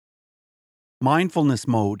Mindfulness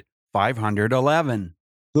Mode 511.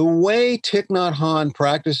 The way Thich Nhat Hanh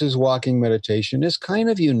practices walking meditation is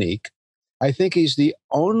kind of unique. I think he's the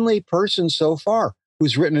only person so far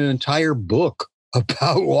who's written an entire book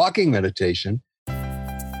about walking meditation.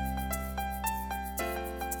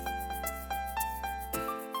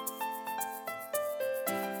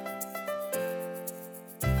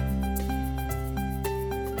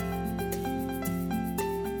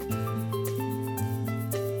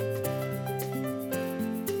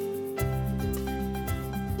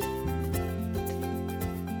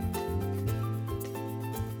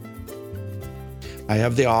 I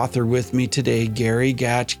have the author with me today, Gary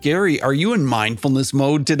Gach. Gary, are you in mindfulness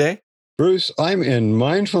mode today? Bruce, I'm in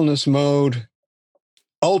mindfulness mode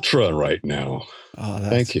ultra right now. Oh, that's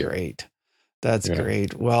Thank you. great. That's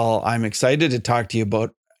great. Well, I'm excited to talk to you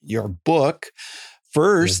about your book.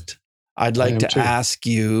 First, I'd like to ask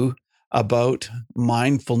you about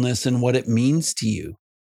mindfulness and what it means to you.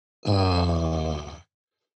 Well,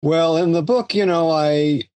 in the book,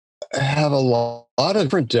 I have a lot of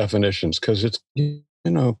different definitions because it's,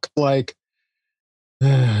 like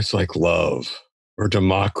it's like love or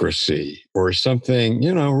democracy or something,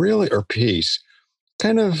 really, or peace.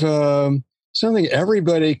 Kind of something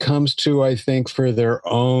everybody comes to, I think, for their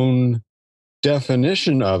own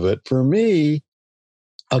definition of it. For me,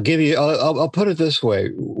 I'll put it this way.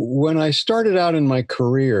 When I started out in my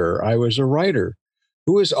career, I was a writer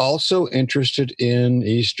who was also interested in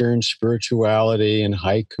Eastern spirituality and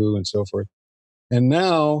haiku and so forth. And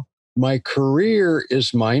now my career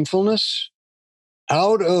is mindfulness,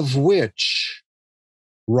 out of which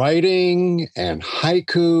writing and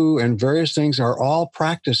haiku and various things are all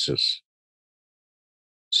practices.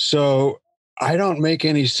 So I don't make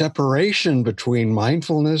any separation between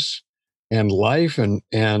mindfulness and life and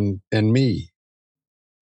me.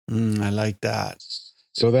 I like that.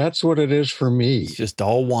 So that's what it is for me. It's just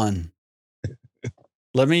all one.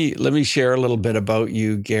 Let me share a little bit about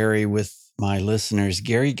you, Gary, with my listeners.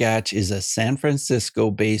 Gary Gach is a San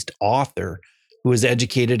Francisco-based author who was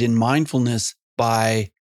educated in mindfulness by,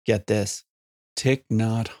 get this, Thich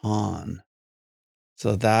Nhat Hanh.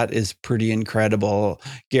 So that is pretty incredible.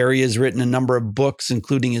 Gary has written a number of books,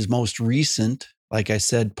 including his most recent, like I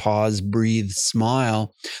said, Pause, Breathe,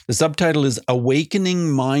 Smile. The subtitle is Awakening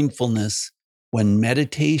Mindfulness When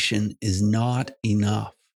Meditation is Not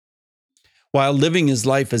Enough. While living his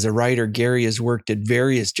life as a writer, Gary has worked at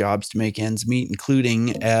various jobs to make ends meet,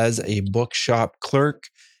 including as a bookshop clerk,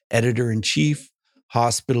 editor-in-chief,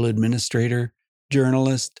 hospital administrator,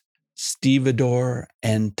 journalist, stevedore,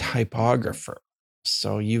 and typographer.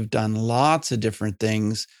 So you've done lots of different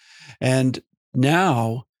things. And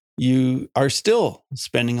now you are still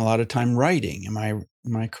spending a lot of time writing. Am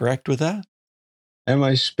I correct with that? Am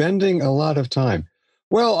I spending a lot of time?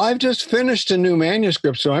 Well, I've just finished a new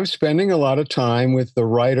manuscript, so I'm spending a lot of time with the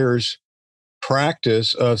writer's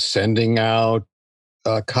practice of sending out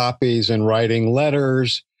copies and writing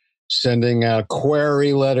letters, sending out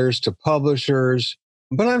query letters to publishers.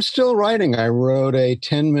 But I'm still writing. I wrote a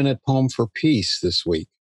 10-minute poem for peace this week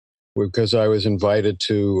because I was invited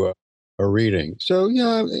to a reading. So,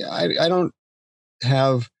 I don't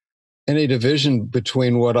have any division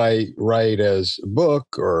between what I write as a book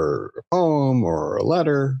or a poem or a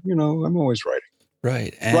letter. I'm always writing.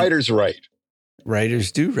 Right. And writers write.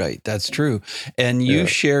 Writers do write. That's true. And you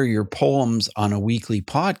share your poems on a weekly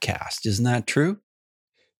podcast. Isn't that true?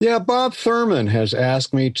 Yeah, Bob Thurman has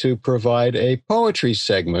asked me to provide a poetry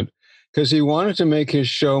segment because he wanted to make his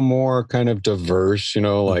show more kind of diverse,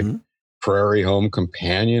 like Prairie Home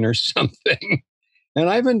Companion or something. And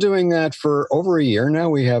I've been doing that for over a year now.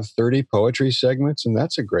 We have 30 poetry segments, and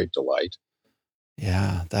that's a great delight.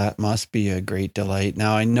 Yeah, that must be a great delight.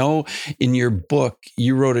 Now, I know in your book,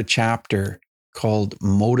 you wrote a chapter called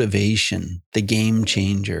Motivation, the Game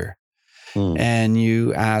Changer. And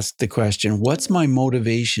you asked the question, what's my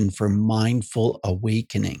motivation for mindful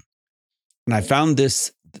awakening? And I found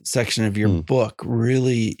this section of your book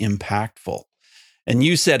really impactful. And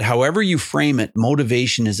you said, however you frame it,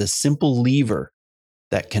 motivation is a simple lever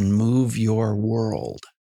that can move your world.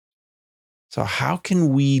 So how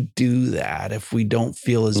can we do that if we don't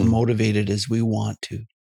feel as motivated as we want to?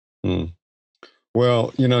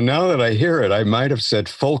 Well, now that I hear it, I might have said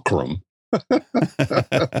fulcrum.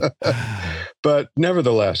 But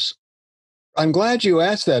nevertheless, I'm glad you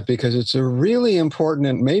asked that because it's a really important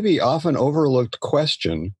and maybe often overlooked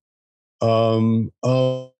question of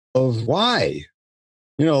why.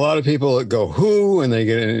 A lot of people go who, and they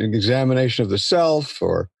get an examination of the self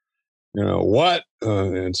or, what,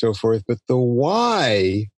 and so forth. But the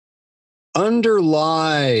why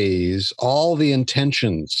underlies all the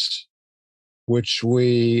intentions which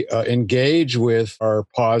we engage with our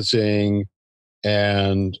pausing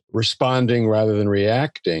and responding rather than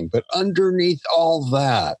reacting. But underneath all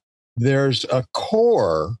that, there's a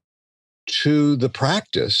core to the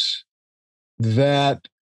practice that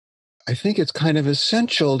I think it's kind of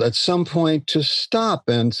essential at some point to stop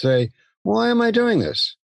and say, why am I doing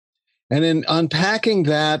this? And in unpacking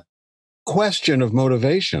that question of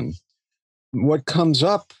motivation, what comes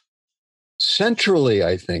up centrally,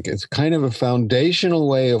 I think, it's kind of a foundational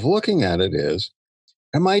way of looking at it is,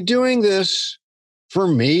 am I doing this for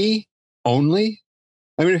me only?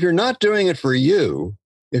 I mean, if you're not doing it for you,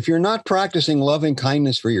 if you're not practicing loving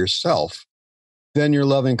kindness for yourself, then your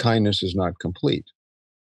loving kindness is not complete.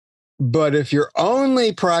 But if you're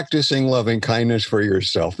only practicing loving kindness for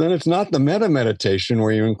yourself, then it's not the metta meditation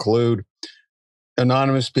where you include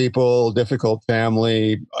anonymous people, difficult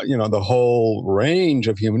family, the whole range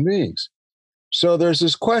of human beings. So there's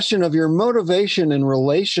this question of your motivation in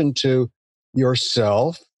relation to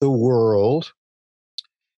yourself, the world.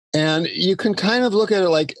 And you can kind of look at it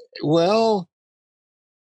like, well,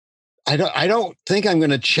 I don't think I'm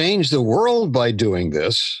going to change the world by doing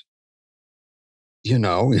this. You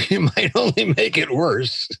might only make it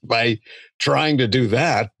worse by trying to do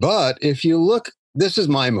that. But if you look, this is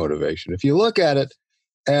my motivation. If you look at it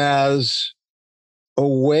as a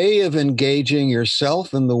way of engaging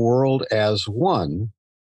yourself and the world as one,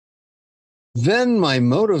 then my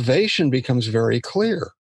motivation becomes very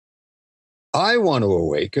clear. I want to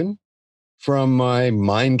awaken from my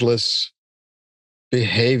mindless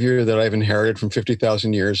behavior that I've inherited from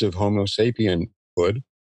 50,000 years of Homo sapienhood.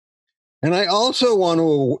 And I also want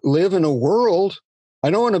to live in a world, I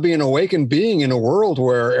don't want to be an awakened being in a world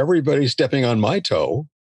where everybody's stepping on my toe.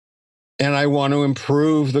 And I want to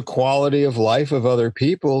improve the quality of life of other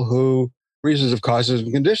people who, reasons of causes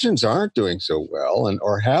and conditions, aren't doing so well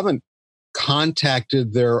or haven't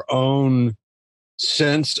contacted their own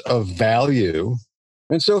sense of value.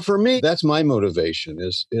 And so for me, that's my motivation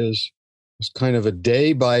is kind of a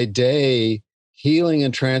day by day healing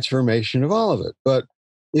and transformation of all of it. But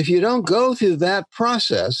if you don't go through that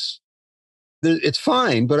process, it's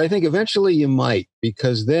fine. But I think eventually you might,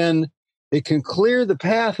 because then it can clear the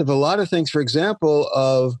path of a lot of things. For example,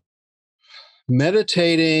 of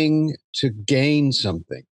meditating to gain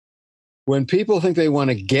something. When people think they want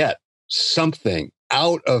to get something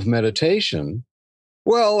out of meditation,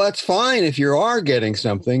 well, that's fine if you are getting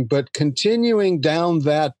something, but continuing down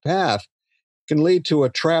that path can lead to a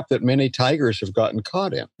trap that many tigers have gotten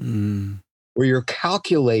caught in, where you're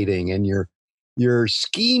calculating and you're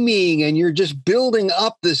scheming and you're just building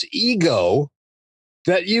up this ego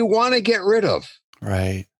that you want to get rid of.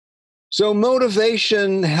 Right. So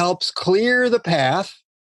motivation helps clear the path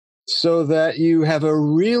so that you have a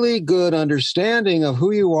really good understanding of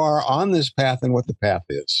who you are on this path and what the path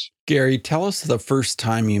is. Gary, tell us the first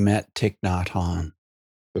time you met Thich Nhat Hanh.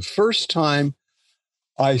 The first time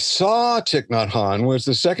I saw Thich Nhat Hanh was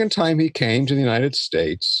the second time he came to the United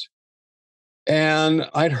States. And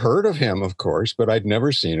I'd heard of him, of course, but I'd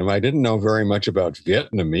never seen him. I didn't know very much about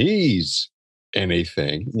Vietnamese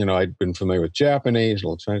anything. I'd been familiar with Japanese,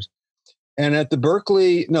 little Chinese. And at the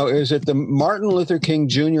it was at the Martin Luther King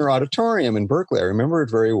Jr. Auditorium in Berkeley. I remember it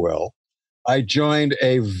very well. I joined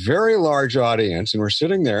a very large audience and we're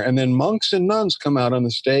sitting there. And then monks and nuns come out on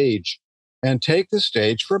the stage and take the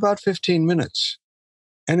stage for about 15 minutes.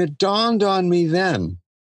 And it dawned on me then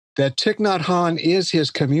that Thich Nhat Hanh is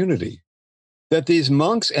his community, that these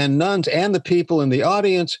monks and nuns and the people in the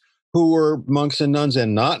audience who were monks and nuns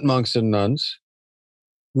and not monks and nuns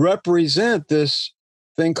represent this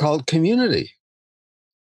thing called community,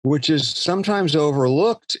 which is sometimes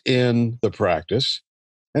overlooked in the practice.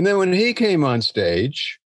 And then when he came on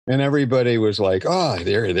stage and everybody was like, oh,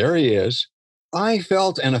 there he is, I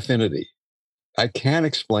felt an affinity. I can't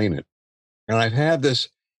explain it. And I've had this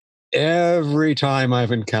every time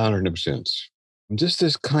I've encountered him since. And just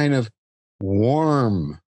this kind of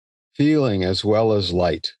warm feeling as well as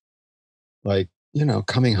light, like,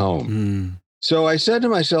 coming home. So I said to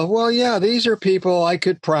myself, well, yeah, these are people I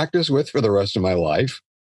could practice with for the rest of my life.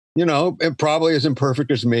 It probably isn't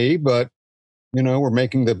perfect as me, but, we're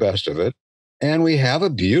making the best of it. And we have a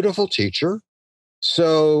beautiful teacher.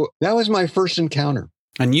 So that was my first encounter.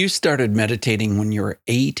 And you started meditating when you were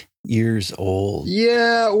 8 years old.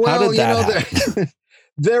 Yeah. Well, how did that happen?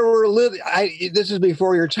 There were this is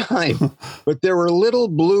before your time, but there were little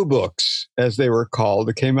blue books, as they were called,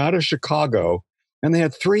 that came out of Chicago. And they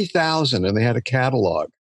had 3,000 and they had a catalog.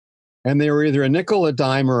 And they were either a nickel, a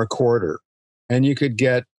dime, or a quarter. And you could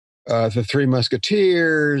get the Three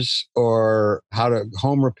Musketeers or how to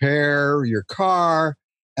home repair your car.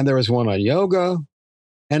 and there was one on yoga.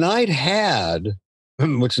 And I'd had,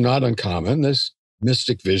 which is not uncommon, this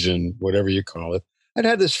mystic vision, whatever you call it. I'd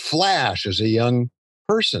had this flash as a young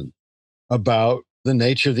person about the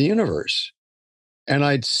nature of the universe. And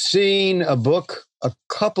I'd seen a book a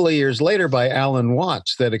couple of years later by Alan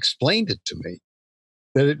Watts that explained it to me.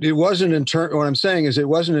 That it wasn't in terms, what I'm saying is it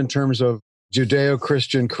wasn't in terms of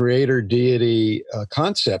Judeo-Christian creator deity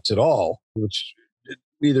concepts at all, which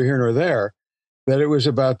neither here nor there, that it was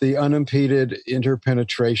about the unimpeded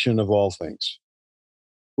interpenetration of all things,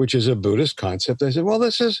 which is a Buddhist concept. I said, well,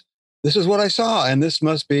 this is what I saw, and this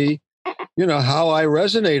must be, how I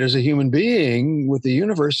resonate as a human being with the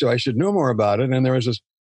universe, so I should know more about it. And there was this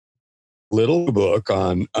little book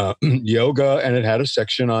on yoga, and it had a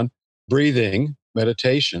section on breathing,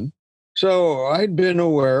 meditation. So I'd been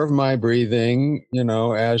aware of my breathing,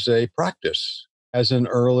 as a practice, as an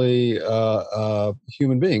early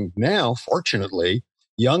human being. Now, fortunately,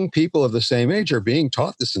 young people of the same age are being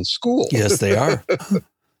taught this in school. Yes, they are.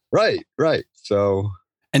 Right. So,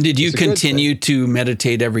 and did you continue to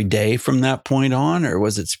meditate every day from that point on, or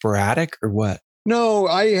was it sporadic, or what? No,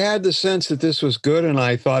 I had the sense that this was good, and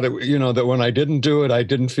I thought that when I didn't do it, I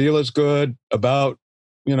didn't feel as good about,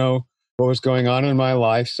 what was going on in my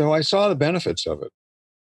life. So I saw the benefits of it.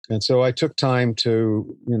 And so I took time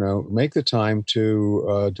to, make the time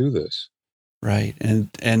to do this. Right.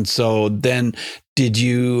 And so then did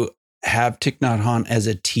you have Thich Nhat Hanh as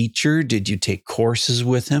a teacher? Did you take courses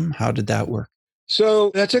with him? How did that work?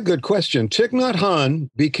 So that's a good question. Thich Nhat Hanh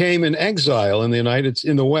became an exile in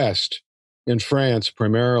the West, in France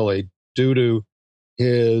primarily, due to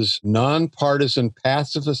his nonpartisan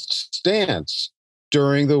pacifist stance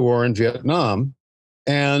during the war in Vietnam.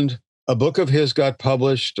 And a book of his got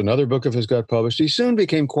published, another book of his got published. He soon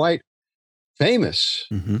became quite famous.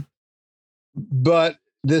 Mm-hmm. But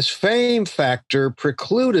this fame factor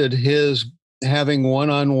precluded his having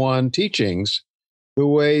one-on-one teachings the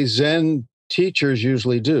way Zen teachers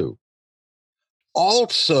usually do.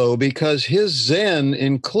 Also, because his Zen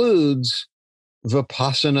includes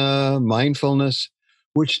Vipassana, mindfulness,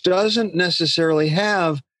 which doesn't necessarily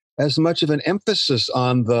have as much of an emphasis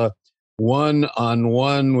on the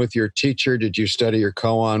one-on-one with your teacher. Did you study your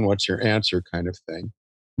koan? What's your answer kind of thing.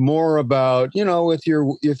 More about, if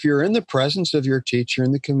you're in the presence of your teacher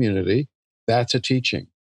in the community, that's a teaching.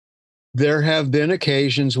 There have been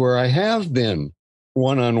occasions where I have been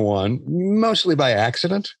one-on-one, mostly by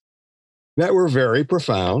accident, that were very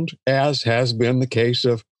profound, as has been the case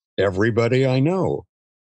of everybody I know.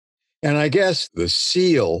 And I guess the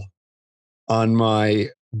seal on my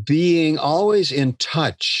being always in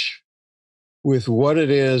touch with what it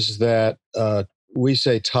is that we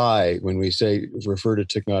say Thai when we refer to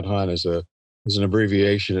Thich Nhat Hanh as an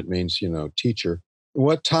abbreviation. It means, teacher.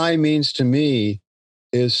 What Thai means to me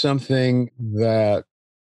is something that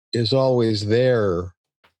is always there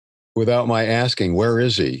without my asking, where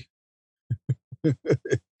is he?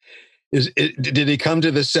 Did he come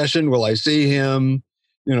to this session? Will I see him?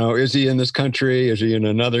 Is he in this country? Is he in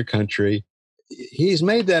another country? He's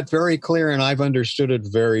made that very clear, and I've understood it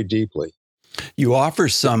very deeply. You offer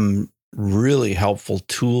some really helpful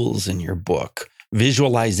tools in your book,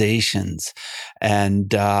 visualizations.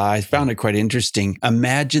 And I found it quite interesting.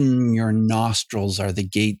 Imagine your nostrils are the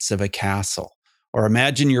gates of a castle, or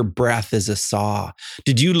imagine your breath is a saw.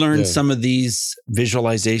 Did you learn some of these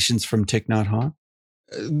visualizations from Thich Nhat Hanh?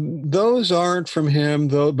 Those aren't from him,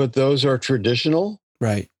 though, but those are traditional.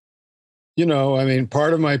 Right.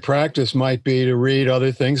 Part of my practice might be to read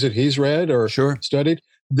other things that he's read or studied.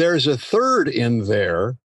 There's a third in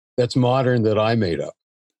there that's modern that I made up.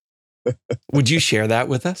 Would you share that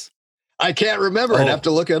with us? I can't remember. I'd have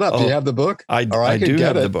to look it up. Do you have the book? I do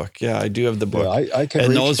have the book. Yeah, I do have the book. Yeah, I can.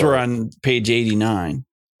 And those were on page 89.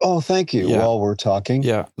 Oh, thank you. Yeah. While we're talking.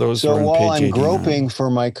 Yeah, those were on page 89. So while I'm groping for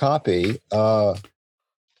my copy,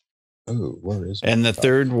 where is it? And the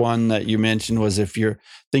third one that you mentioned was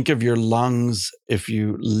think of your lungs, if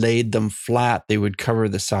you laid them flat, they would cover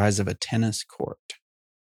the size of a tennis court.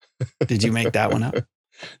 Did you make that one up?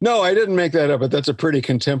 No, I didn't make that up, but that's a pretty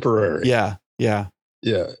contemporary. Yeah.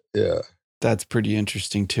 That's pretty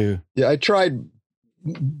interesting too. Yeah, I tried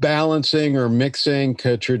balancing or mixing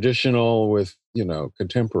traditional with,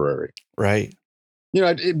 contemporary. Right.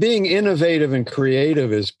 Being innovative and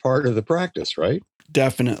creative is part of the practice, right?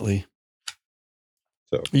 Definitely.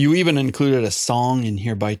 So you even included a song in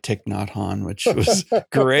here by Thich Nhat Hanh, which was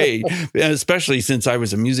great. And especially since I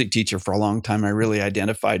was a music teacher for a long time, I really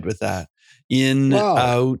identified with that. In,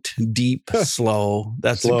 out, deep, slow.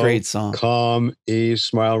 That's a great song. Calm, ease,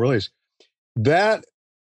 smile, release. That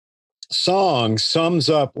song sums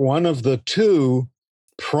up one of the two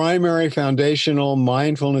primary foundational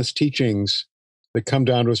mindfulness teachings that come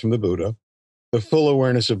down to us from the Buddha, the full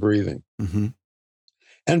awareness of breathing. Mm-hmm.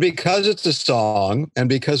 And because it's a song and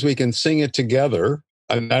because we can sing it together,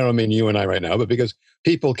 and I don't mean you and I right now, but because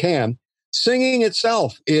people can, singing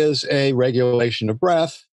itself is a regulation of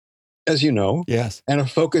breath, as you know, Yes. and a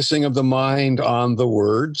focusing of the mind on the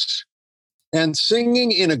words. And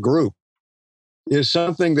singing in a group is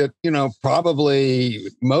something that, probably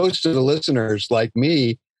most of the listeners like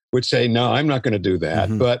me would say, no, I'm not going to do that.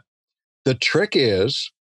 Mm-hmm. But the trick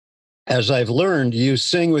is, as I've learned, you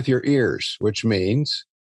sing with your ears, which means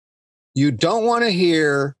you don't want to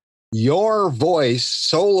hear your voice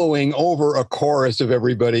soloing over a chorus of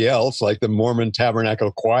everybody else, like the Mormon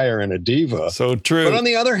Tabernacle Choir and a diva. So true. But on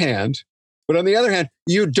the other hand,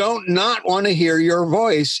 you don't not want to hear your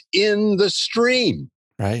voice in the stream.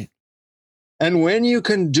 Right. And when you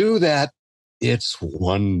can do that, it's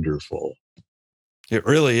wonderful. It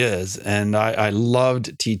really is. And I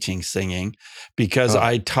loved teaching singing because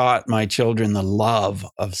I taught my children the love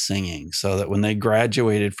of singing, so that when they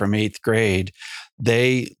graduated from 8th grade,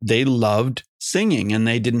 they loved singing and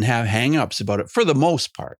they didn't have hangups about it for the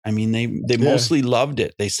most part. I mean, they mostly loved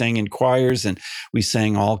it. They sang in choirs and we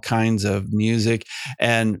sang all kinds of music.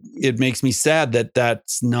 And it makes me sad that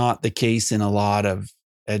that's not the case in a lot of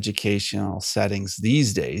educational settings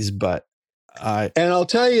these days. But and I'll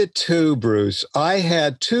tell you too, Bruce, I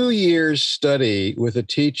had 2 years study with a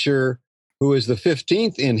teacher who is the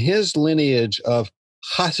 15th in his lineage of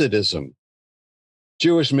Hasidism,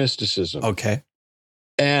 Jewish mysticism. Okay.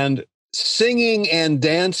 And singing and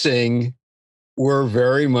dancing were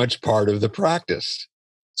very much part of the practice.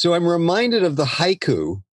 So I'm reminded of the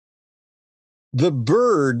haiku. The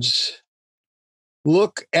birds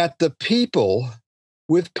look at the people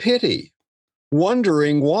with pity,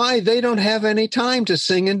 wondering why they don't have any time to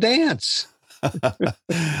sing and dance.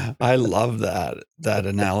 I love that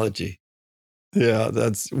analogy.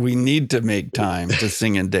 Yeah, we need to make time to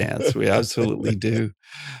sing and dance. We absolutely do.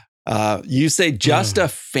 You say just a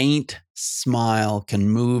faint smile can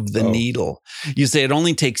move the needle. You say it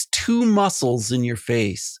only takes 2 muscles in your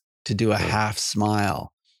face to do a half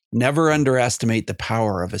smile. Never underestimate the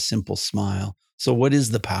power of a simple smile. So what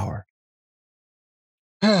is the power?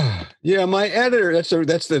 Yeah, my editor, that's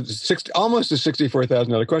almost a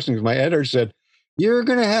 $64,000 question, because my editor said, you're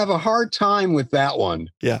going to have a hard time with that one.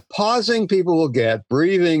 Yeah. Pausing people will get,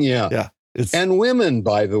 breathing, yeah. And women,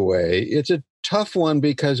 by the way, it's a tough one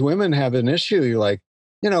because women have an issue. You're like,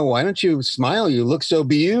 why don't you smile? You look so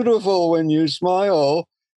beautiful when you smile.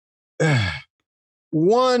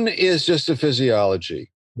 One is just a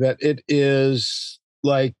physiology, that it is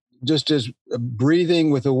like, just as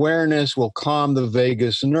breathing with awareness will calm the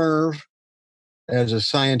vagus nerve, as a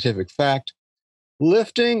scientific fact,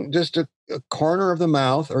 lifting just a corner of the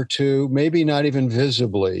mouth or 2, maybe not even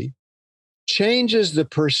visibly, changes the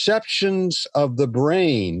perceptions of the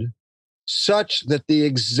brain such that the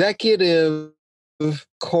executive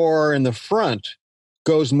core in the front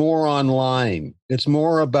goes more online. It's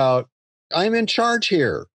more about, I'm in charge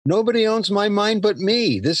here. Nobody owns my mind but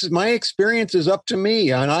me. This is my experience is up to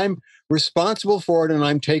me, and I'm responsible for it, and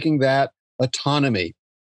I'm taking that autonomy.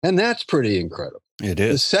 And that's pretty incredible. It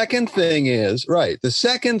is. The second thing is,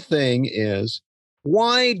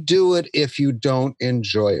 why do it if you don't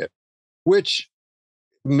enjoy it? Which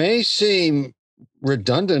may seem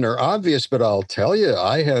redundant or obvious, but I'll tell you,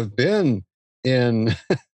 I have been in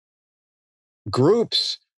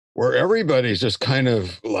groups where everybody's just kind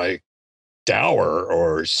of like dour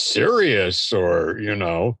or serious, or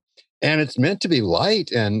and it's meant to be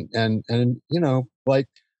light, and like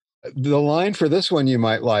the line for this one you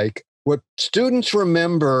might like, what students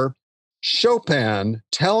remember Chopin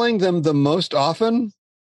telling them the most often: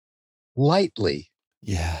 lightly.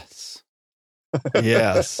 Yes.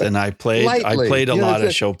 And I played a lot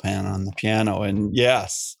of Chopin on the piano, and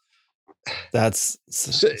yes, that's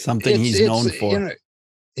something he's known for.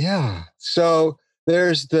 Yeah. So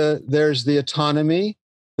there's the autonomy,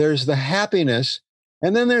 there's the happiness,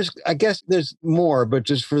 and then I guess there's more, but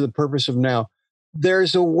just for the purpose of now,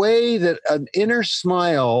 there's a way that an inner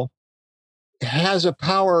smile has a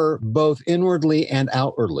power both inwardly and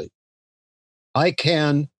outwardly. I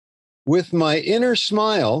can, with my inner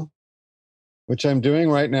smile, which I'm doing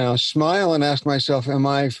right now, smile and ask myself, am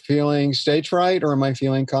I feeling stage fright or am I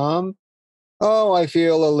feeling calm? Oh, I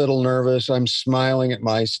feel a little nervous. I'm smiling at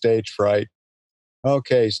my stage fright.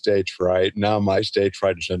 Okay, stage fright. Now my stage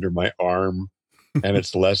fright is under my arm and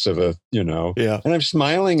it's less of a, Yeah. And I'm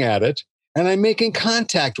smiling at it and I'm making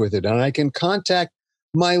contact with it. And I can contact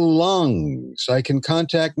my lungs. I can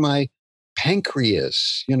contact my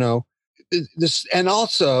pancreas, and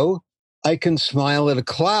also I can smile at a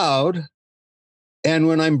cloud. And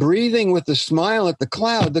when I'm breathing with the smile at the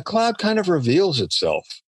cloud kind of reveals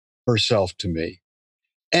herself to me.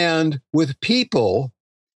 And with people,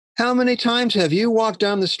 how many times have you walked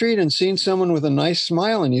down the street and seen someone with a nice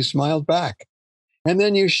smile and you smiled back? And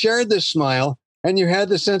then you shared this smile and you had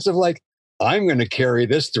the sense of like, I'm going to carry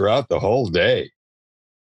this throughout the whole day.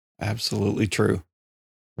 Absolutely true.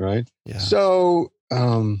 Right? Yeah. So,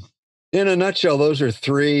 in a nutshell, those are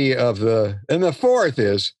three of and the fourth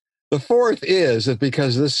is that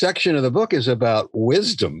because this section of the book is about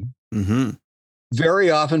wisdom, very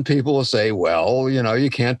often people will say, well, you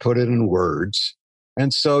can't put it in words.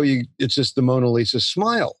 And so it's just the Mona Lisa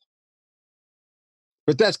smile.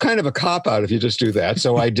 But that's kind of a cop-out if you just do that.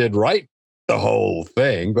 So I did write the whole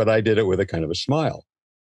thing, but I did it with a kind of a smile.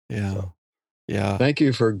 Yeah. So, yeah. Thank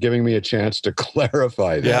you for giving me a chance to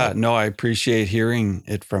clarify that. Yeah, no, I appreciate hearing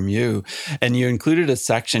it from you. And you included a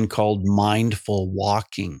section called mindful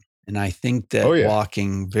walking. And I think that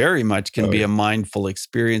walking very much can be a mindful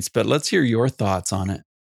experience, but let's hear your thoughts on it.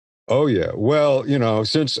 Oh, yeah. Well,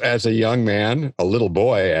 since as a young man, a little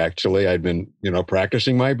boy, actually, I'd been,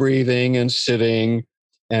 practicing my breathing and sitting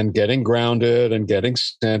and getting grounded and getting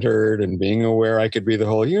centered and being aware I could be the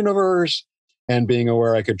whole universe and being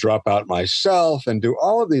aware I could drop out myself and do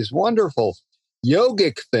all of these wonderful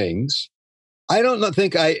yogic things. I don't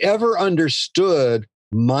think I ever understood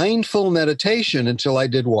mindful meditation until I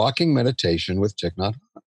did walking meditation with Thich Nhat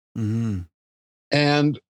Hanh.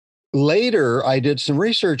 And later, I did some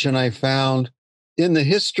research and I found in the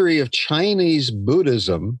history of Chinese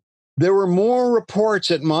Buddhism, there were more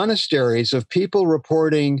reports at monasteries of people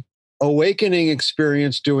reporting awakening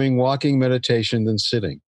experience doing walking meditation than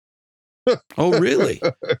sitting. Oh, really?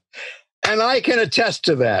 And I can attest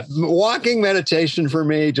to that. Walking meditation for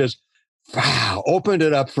me just, opened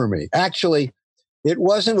it up for me. Actually, it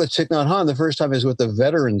wasn't with Thich Nhat Hanh. The first time is with the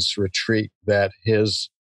Veterans Retreat that his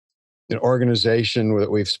organization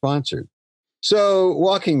that we've sponsored. So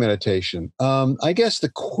walking meditation, I guess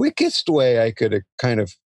the quickest way I could kind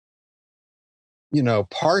of,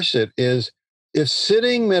 parse it is if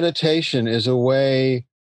sitting meditation is a way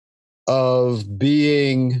of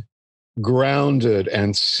being grounded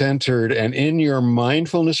and centered and in your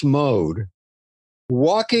mindfulness mode,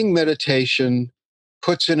 walking meditation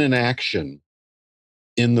puts it in action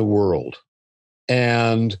in the world.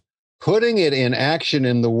 And putting it in action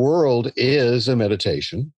in the world is a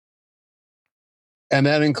meditation. And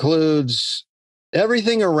that includes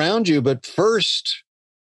everything around you, but first,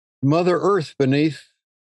 Mother Earth beneath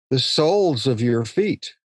the soles of your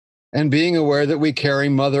feet, and being aware that we carry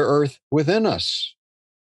Mother Earth within us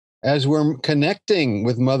as we're connecting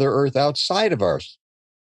with Mother Earth outside of us.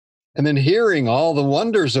 And then hearing all the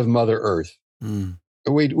wonders of Mother Earth.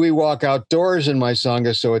 We walk outdoors in my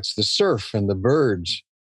Sangha, so it's the surf and the birds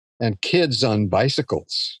and kids on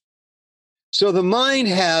bicycles. So the mind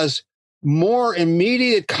has more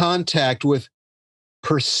immediate contact with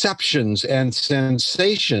perceptions and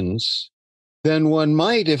sensations than one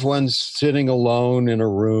might if one's sitting alone in a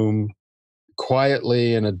room,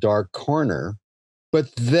 quietly in a dark corner.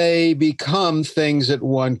 But they become things that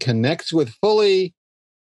one connects with fully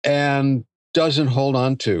and doesn't hold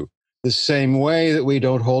on to, the same way that we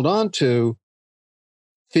don't hold on to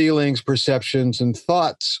feelings, perceptions, and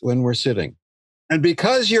thoughts when we're sitting. And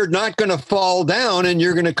because you're not going to fall down and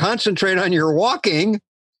you're going to concentrate on your walking,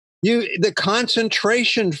 the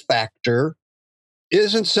concentration factor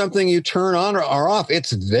isn't something you turn on or off.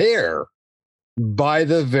 It's there by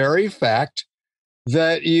the very fact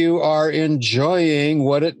that you are enjoying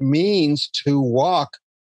what it means to walk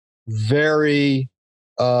very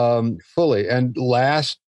fully. And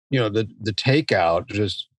last, the takeout,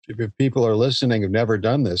 just if people are listening have never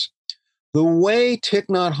done this, the way Thich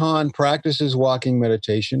Nhat Hanh practices walking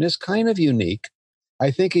meditation is kind of unique. I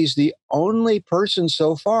think he's the only person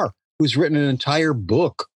so far who's written an entire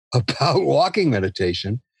book about walking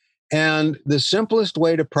meditation. And the simplest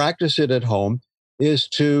way to practice it at home is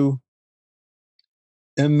to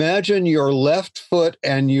imagine your left foot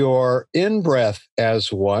and your in-breath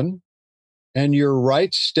as one, and your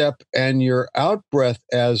right step and your out-breath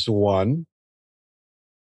as one.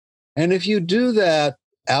 And if you do that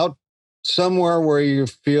out somewhere where you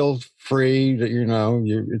feel free,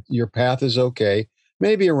 that your path is okay,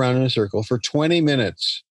 maybe around in a circle for 20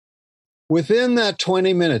 minutes. Within that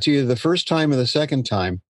 20 minutes, either the first time or the second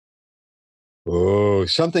time,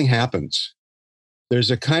 something happens.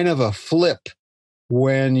 There's a kind of a flip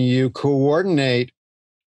when you coordinate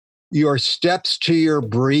your steps to your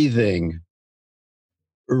breathing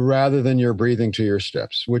rather than your breathing to your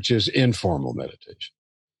steps, which is informal meditation.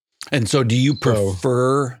 And so do you So,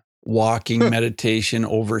 prefer walking meditation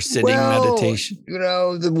over sitting meditation?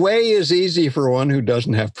 the way is easy for one who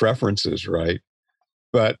doesn't have preferences, right?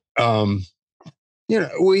 But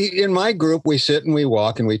we in my group we sit and we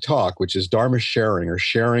walk and we talk, which is Dharma sharing or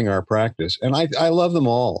sharing our practice, and I love them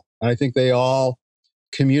all. I think they all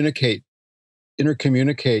intercommunicate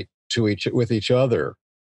with each other.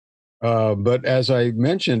 But as I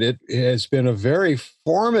mentioned, it has been a very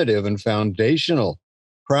formative and foundational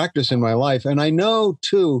practice in my life, and I know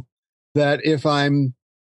too that if I'm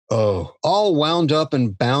all wound up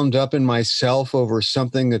and bound up in myself over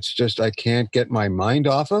something that's just I can't get my mind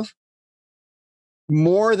off of,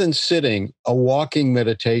 more than sitting, a walking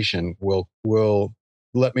meditation will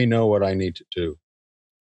let me know what I need to do.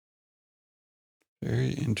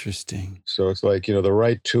 Very interesting. So it's like, the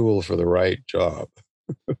right tool for the right job.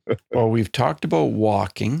 Well, we've talked about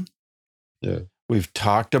walking. Yeah. We've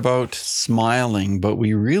talked about smiling, but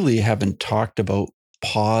we really haven't talked about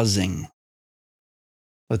pausing.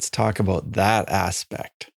 Let's talk about that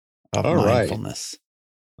aspect of All right. mindfulness.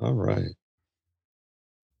 All right.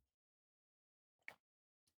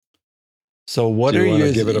 So what Do you are want you?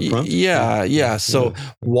 to give it a prompt? Yeah. So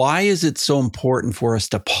why is it so important for us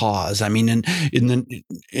to pause? I mean,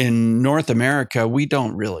 in North America, we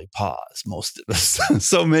don't really pause. Most of us,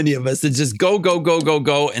 so many of us, it's just go, go, go, go,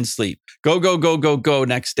 go, and sleep. Go, go, go, go, go.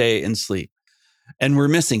 Next day and sleep, and we're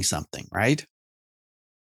missing something, right?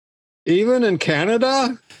 Even in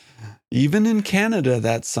Canada? Even in Canada,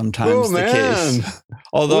 that's sometimes the case.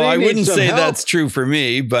 Although We I need wouldn't some say help. that's true for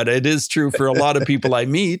me, but it is true for a lot of people I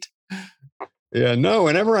meet. Yeah, no,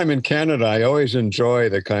 whenever I'm in Canada, I always enjoy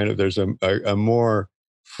there's a more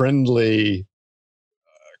friendly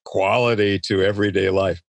quality to everyday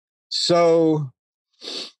life. So,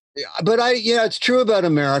 but it's true about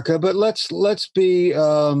America, but let's be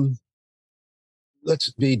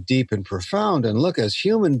deep and profound and look as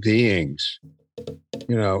human beings,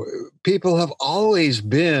 people have always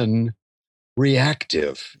been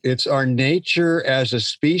reactive. It's our nature as a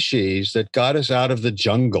species that got us out of the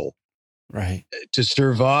jungle. Right. To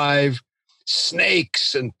survive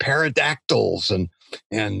snakes and pterodactyls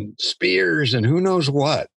and spears and who knows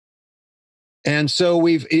what. And so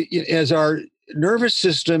as our nervous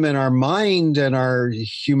system and our mind and our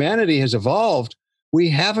humanity has evolved,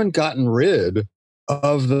 we haven't gotten rid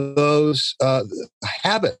of those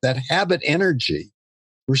that habit energy.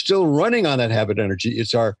 We're still running on that habit energy.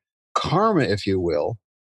 It's our karma, if you will.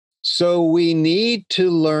 So we need to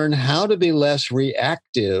learn how to be less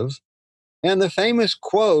reactive. And the famous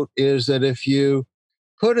quote is that if you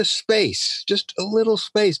put a space, just a little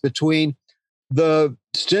space between the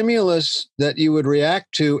stimulus that you would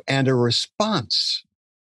react to and a response,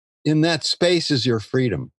 in that space is your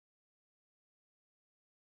freedom.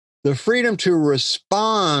 The freedom to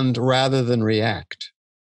respond rather than react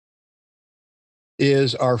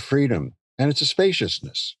is our freedom. And it's a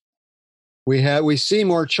spaciousness. We see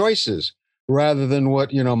more choices rather than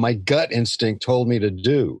what, my gut instinct told me to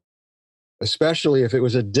do, especially if it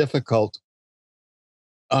was a difficult,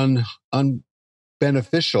 unbeneficial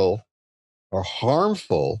or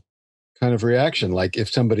harmful kind of reaction. Like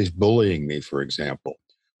if somebody's bullying me, for example,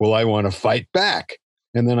 well, I want to fight back.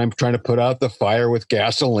 And then I'm trying to put out the fire with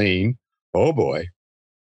gasoline. Oh boy.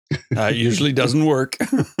 Usually doesn't work.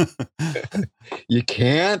 You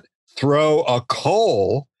can't throw a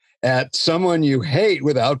coal at someone you hate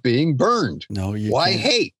without being burned. No, you Why can't.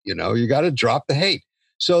 hate? You got to drop the hate.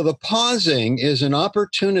 So the pausing is an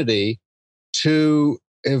opportunity to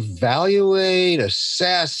evaluate,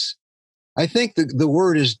 assess. I think the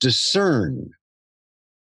word is discern.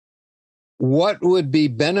 What would be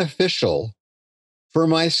beneficial for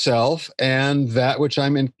myself and that which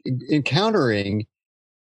I'm encountering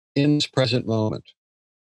in this present moment?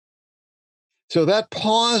 So that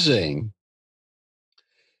pausing,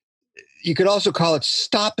 you could also call it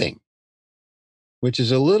stopping, which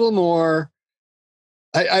is a little more.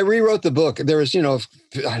 I rewrote the book. There was, 12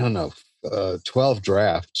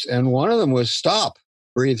 drafts, and one of them was stop,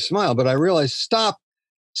 breathe, smile. But I realized stop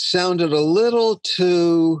sounded a little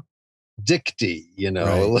too dicty,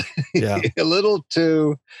 Right. Yeah. a little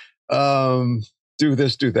too do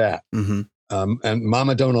this, do that. Mm-hmm. And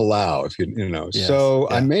mama don't allow, if Yes, So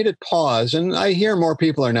yeah. I made it pause, and I hear more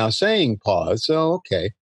people are now saying pause. So,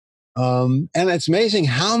 okay. And it's amazing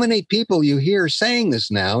how many people you hear saying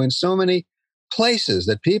this now in so many places,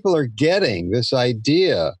 that people are getting this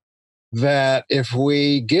idea that if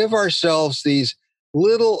we give ourselves these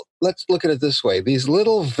little, let's look at it this way, these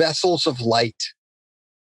little vessels of light,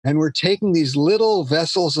 and we're taking these little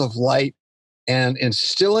vessels of light and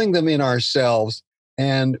instilling them in ourselves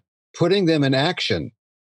and putting them in action,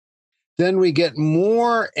 then we get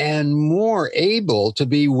more and more able to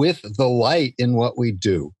be with the light in what we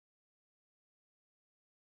do.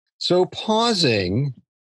 So pausing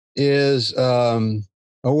is a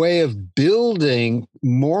way of building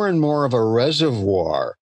more and more of a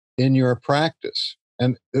reservoir in your practice.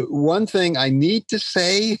 And one thing I need to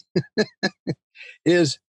say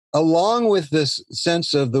is, along with this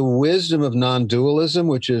sense of the wisdom of non-dualism,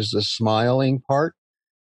 which is the smiling part,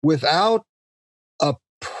 without a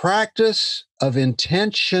practice of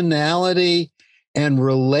intentionality and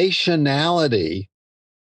relationality,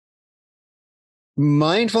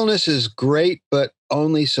 mindfulness is great, but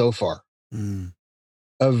only so far.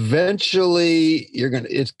 Eventually,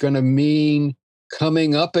 it's going to mean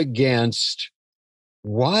coming up against,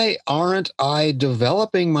 why aren't I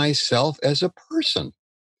developing myself as a person?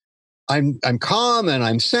 I'm calm and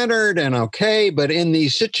I'm centered and okay, but in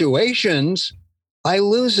these situations, I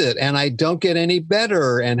lose it and I don't get any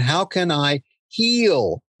better. And how can I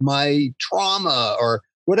heal my trauma or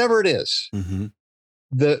whatever it is? Mm-hmm.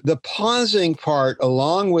 The pausing part,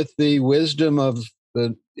 along with the wisdom of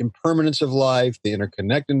the impermanence of life, the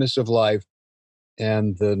interconnectedness of life,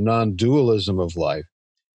 and the non-dualism of life,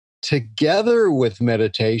 together with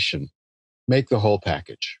meditation, make the whole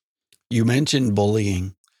package. You mentioned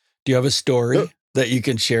bullying. Do you have a story that you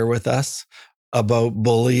can share with us about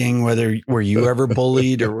bullying? Were you ever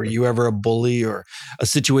bullied, or were you ever a bully, or a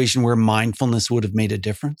situation where mindfulness would have made a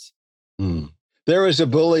difference? There was a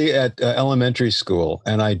bully at elementary school,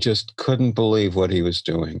 and I just couldn't believe what he was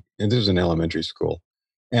doing. And this was in elementary school.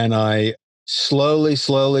 And I slowly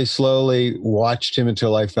watched him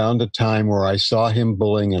until I found a time where I saw him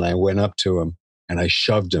bullying, and I went up to him and I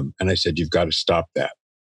shoved him and I said, "You've got to stop that."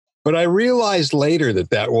 But I realized later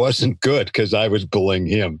that wasn't good, because I was bullying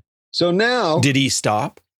him. So now... Did he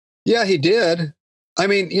stop? Yeah, he did. I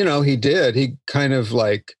mean, he did. He kind of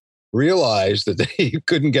realized that he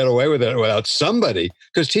couldn't get away with it without somebody,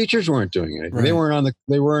 because teachers weren't doing anything. Right.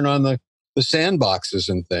 They weren't on the sandboxes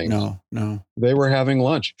and things. No. They were having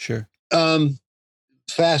lunch. Sure.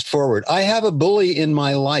 Fast forward. I have a bully in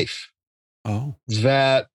my life. Oh.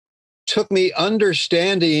 That took me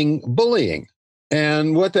understanding bullying.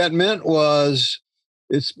 And what that meant was,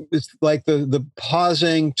 it's like the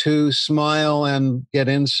pausing to smile and get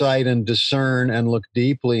insight and discern and look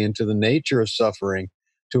deeply into the nature of suffering.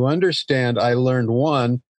 To understand, I learned,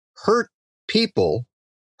 one, hurt people.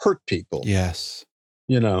 Yes.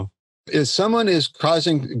 If someone is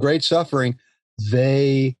causing great suffering,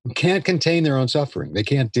 they can't contain their own suffering. They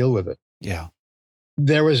can't deal with it. Yeah.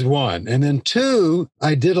 There was one. And then two,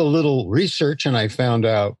 I did a little research and I found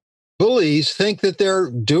out bullies think that they're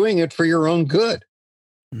doing it for your own good.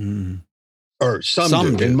 Or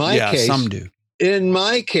some do. In my case, some do. In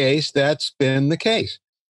my case, that's been the case.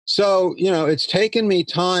 So, it's taken me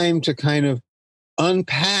time to kind of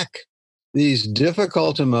unpack these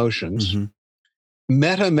difficult emotions. Mm-hmm.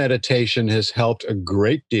 Metta meditation has helped a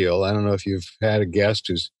great deal. I don't know if you've had a guest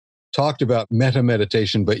who's talked about metta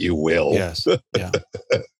meditation, but you will. Yes. Yeah.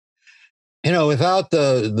 Without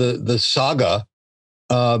the saga,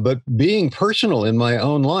 but being personal in my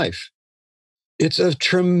own life, it's of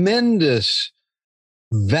tremendous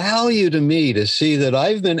value to me to see that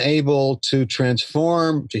I've been able to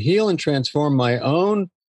heal and transform my own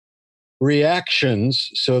reactions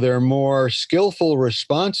so they're more skillful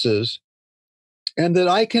responses, and that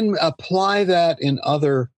I can apply that in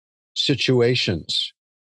other situations,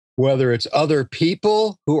 whether it's other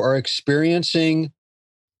people who are experiencing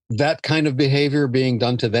that kind of behavior being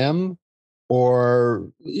done to them,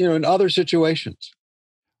 or, in other situations.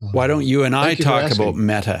 Why don't you and I talk about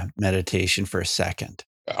metta meditation for a second?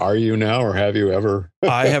 Are you now, or have you ever?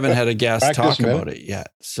 I haven't had a guest talk about it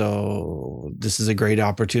yet. So this is a great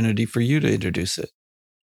opportunity for you to introduce it.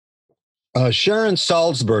 Sharon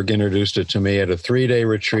Salzberg introduced it to me at a 3-day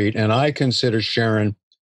retreat, and I consider Sharon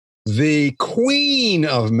the queen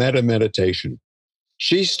of metta meditation.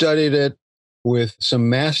 She studied it with some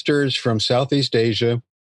masters from Southeast Asia,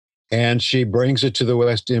 and she brings it to the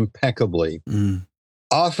West impeccably.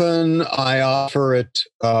 Often I offer it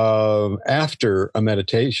after a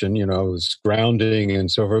meditation, it's grounding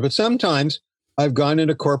and so forth. But sometimes I've gone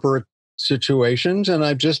into corporate situations and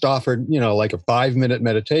I've just offered, like a 5-minute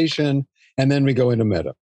meditation, and then we go into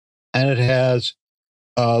metta. And it has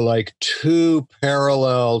like 2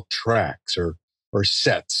 parallel tracks or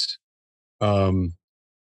sets. The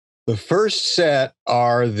first set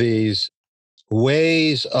are these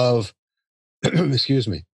ways of,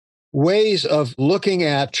 ways of looking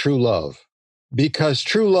at true love. Because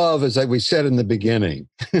true love, as we said in the beginning,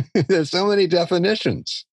 there's so many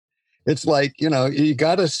definitions. It's like, you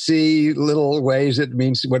got to see little ways it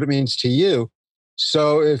means what it means to you.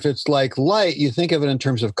 So if it's like light, you think of it in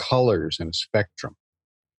terms of colors and a spectrum.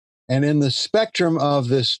 And in the spectrum of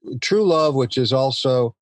this true love, which is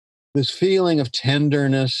also this feeling of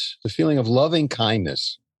tenderness, the feeling of loving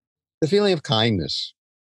kindness, the feeling of kindness,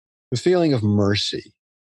 the feeling of mercy,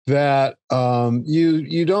 that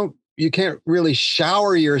you can't really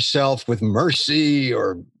shower yourself with mercy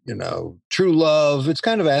or true love. It's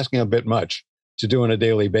kind of asking a bit much to do on a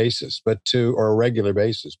daily basis, or a regular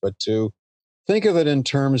basis, but to think of it in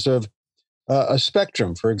terms of a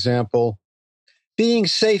spectrum. For example, being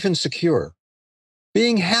safe and secure,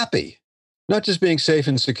 being happy, not just being safe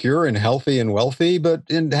and secure and healthy and wealthy, but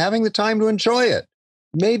in having the time to enjoy it.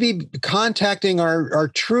 Maybe contacting our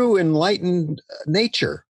true enlightened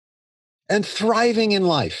nature and thriving in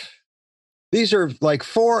life. These are like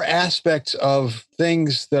 4 aspects of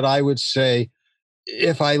things that I would say,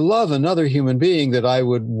 if I love another human being, that I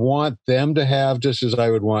would want them to have just as I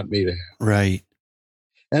would want me to have. Right.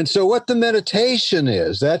 And so what the meditation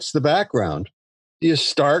is, that's the background. You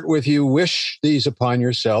start with, you wish these upon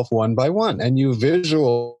yourself one by one, and you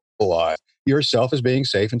visualize yourself as being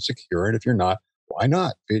safe and secure. And if you're not, why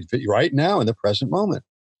not? Right now in the present moment,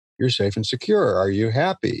 you're safe and secure. Are you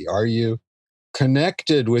happy? Are you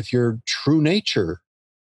connected with your true nature?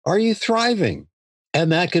 Are you thriving?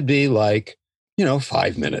 And that could be like,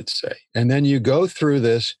 5 minutes, say. And then you go through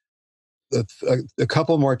this a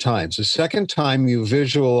couple more times. The second time you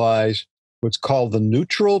visualize what's called the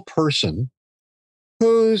neutral person,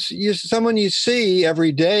 who's someone you see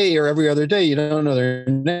every day or every other day. You don't know their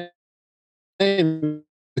name.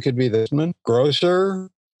 It could be the grocer,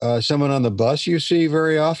 someone on the bus you see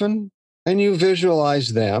very often, and you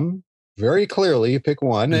visualize them very clearly. You pick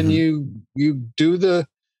one, and you do the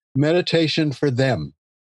meditation for them,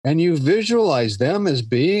 and you visualize them as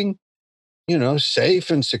being, safe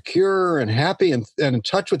and secure and happy and in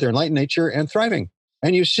touch with their enlightened nature and thriving.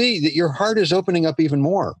 And you see that your heart is opening up even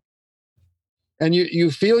more. And you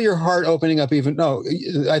feel your heart opening up even. No,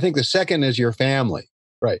 I think the second is your family,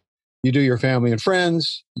 right? You do your family and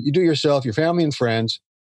friends. You do yourself, your family and friends,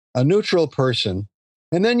 a neutral person,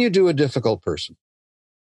 and then you do a difficult person.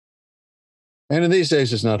 And in these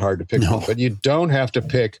days, it's not hard to pick one, but you don't have to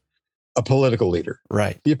pick a political leader.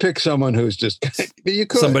 Right. You pick someone who's just, you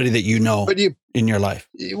could. Somebody that but in your life.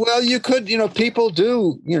 Well, you could, people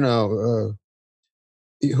do,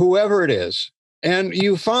 whoever it is. And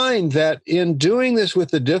you find that in doing this with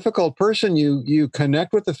the difficult person, you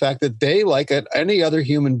connect with the fact that they, like any other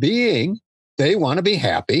human being, they want to be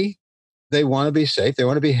happy. They want to be safe. They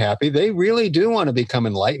want to be happy. They really do want to become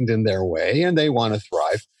enlightened in their way, and they want to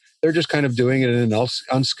thrive. They're just kind of doing it in an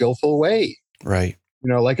unskillful way. Right.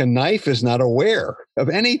 Like a knife is not aware of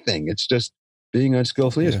anything. It's just being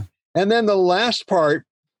unskillfully used. And then the last part,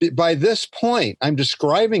 by this point, I'm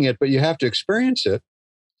describing it, but you have to experience it,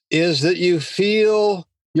 is that you feel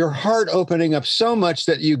your heart opening up so much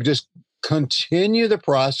that you just continue the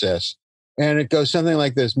process. And it goes something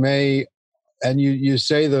like this: and you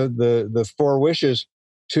say the 4 wishes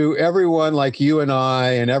to everyone like you and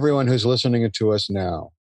I, and everyone who's listening to us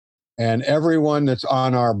now, and everyone that's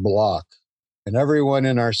on our block, and everyone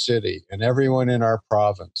in our city, and everyone in our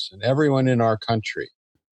province, and everyone in our country,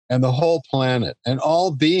 and the whole planet, and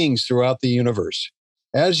all beings throughout the universe.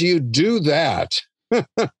 As you do that,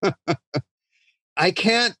 I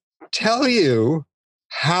can't tell you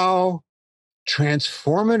how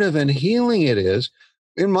transformative and healing it is.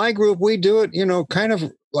 In my group, we do it, kind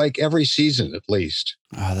of like every season at least.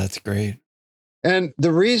 Oh, that's great. And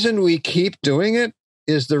the reason we keep doing it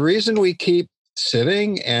is the reason we keep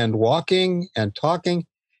sitting and walking and talking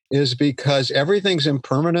is because everything's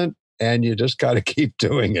impermanent and you just got to keep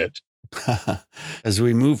doing it. As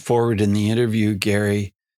we move forward in the interview,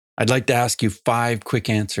 Gary, I'd like to ask you 5 quick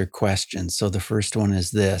answer questions. So the first one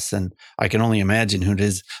is this, and I can only imagine who it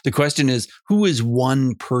is. The question is, who is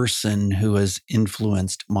one person who has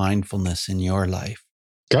influenced mindfulness in your life?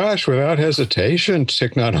 Gosh, without hesitation,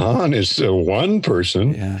 Thich Nhat Hanh is one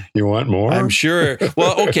person. Yeah. You want more? I'm sure.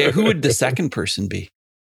 Well, okay. Who would the second person be?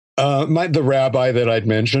 The rabbi that I'd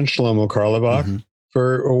mentioned, Shlomo Karlebach,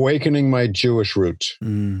 for awakening my Jewish roots.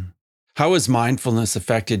 How has mindfulness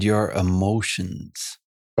affected your emotions?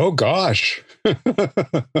 Oh, gosh.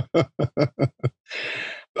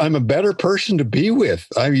 I'm a better person to be with.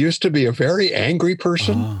 I used to be a very angry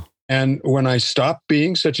person. Oh. And when I stopped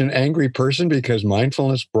being such an angry person because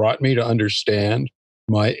mindfulness brought me to understand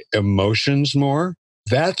my emotions more,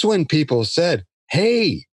 that's when people said,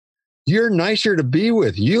 hey, you're nicer to be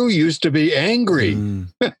with. You used to be angry.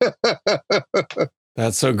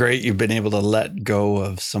 That's so great. You've been able to let go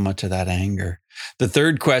of so much of that anger. The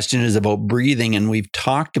third question is about breathing, and we've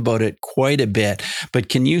talked about it quite a bit, but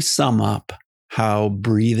can you sum up how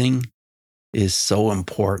breathing is so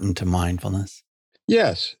important to mindfulness?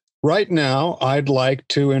 Yes. Right now, I'd like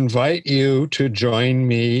to invite you to join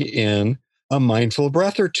me in a mindful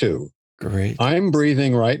breath or two. Great. I'm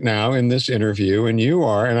breathing right now in this interview, and you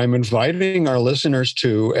are, and I'm inviting our listeners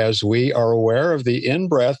to, as we are aware of the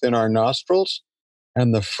in-breath in our nostrils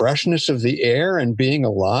and the freshness of the air and being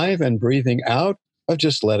alive, and breathing out of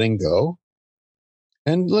just letting go.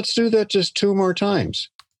 And let's do that just 2 more times.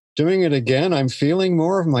 Doing it again, I'm feeling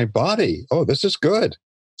more of my body. Oh, this is good.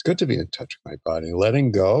 It's good to be in touch with my body.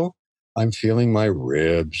 Letting go, I'm feeling my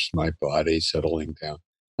ribs, my body settling down.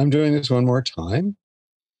 I'm doing this one more time.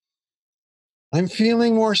 I'm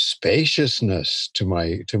feeling more spaciousness to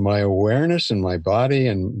my awareness and my body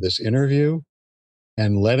and this interview.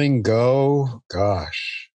 And letting go,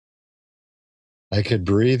 gosh, I could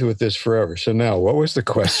breathe with this forever. So now, what was the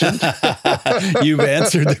question? You've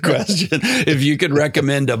answered the question. If you could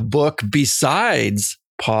recommend a book besides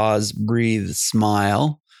Pause, Breathe,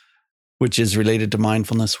 Smile, which is related to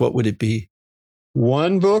mindfulness, what would it be?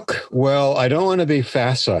 One book? Well, I don't want to be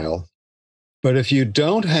facile, but if you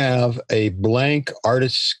don't have a blank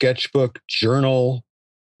artist sketchbook, journal,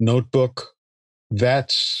 notebook,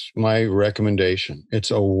 that's my recommendation.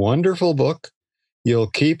 It's a wonderful book. You'll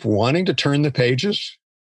keep wanting to turn the pages.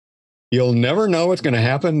 You'll never know what's going to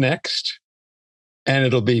happen next. And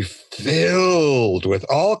it'll be filled with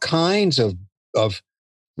all kinds of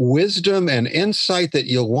wisdom and insight that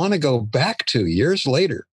you'll want to go back to years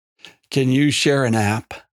later. Can you share an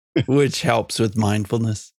app which helps with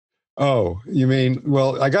mindfulness? Oh, you mean,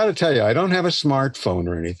 well, I got to tell you, I don't have a smartphone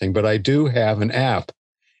or anything, but I do have an app.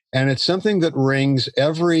 And it's something that rings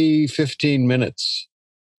every 15 minutes.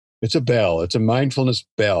 It's a bell. It's a mindfulness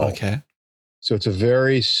bell. Okay. So it's a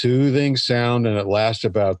very soothing sound, and it lasts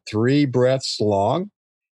about 3 breaths long.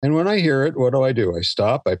 And when I hear it, what do? I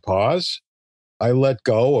stop, I pause, I let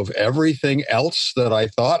go of everything else that I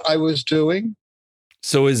thought I was doing.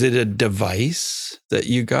 So is it a device that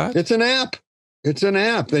you got? It's an app. It's an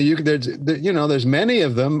app that there's many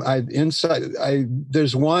of them.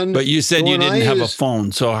 There's one. But you said you didn't have a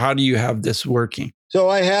phone. So how do you have this working? So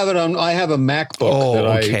I have a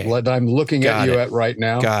MacBook that I'm looking at you at right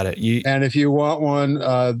now. Got it. And if you want one,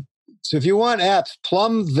 so if you want apps,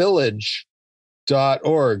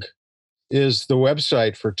 plumvillage.org is the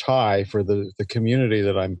website for Thai, for the community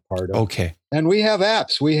that I'm part of. Okay. And we have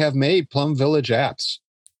apps. We have made Plum Village apps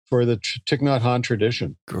for the Thich Nhat Hanh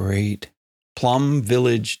tradition. Great.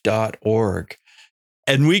 plumvillage.org.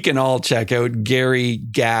 And we can all check out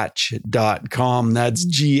GaryGach.com. That's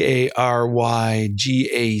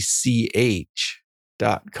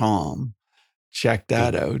GaryGach.com. Check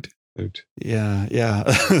that out. Yeah.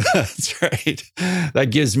 That's right.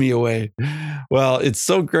 That gives me away. Well, it's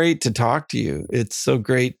so great to talk to you. It's so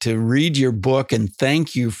great to read your book, and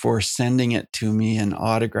thank you for sending it to me and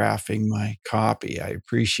autographing my copy. I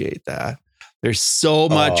appreciate that. There's so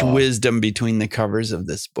much wisdom between the covers of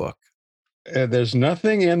this book. There's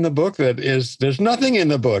nothing in the book there's nothing in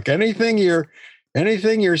the book. Anything you're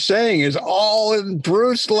saying is all in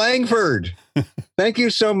Bruce Langford. Thank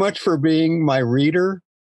you so much for being my reader,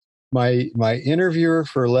 my interviewer,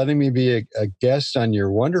 for letting me be a guest on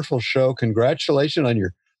your wonderful show. Congratulations on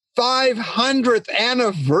your 500th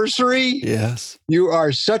anniversary. Yes. You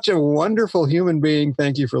are such a wonderful human being.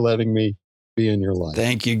 Thank you for letting me be in your life.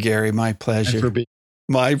 Thank you, Gary. My pleasure.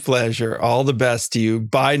 My pleasure. All the best to you.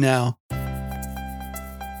 Bye now.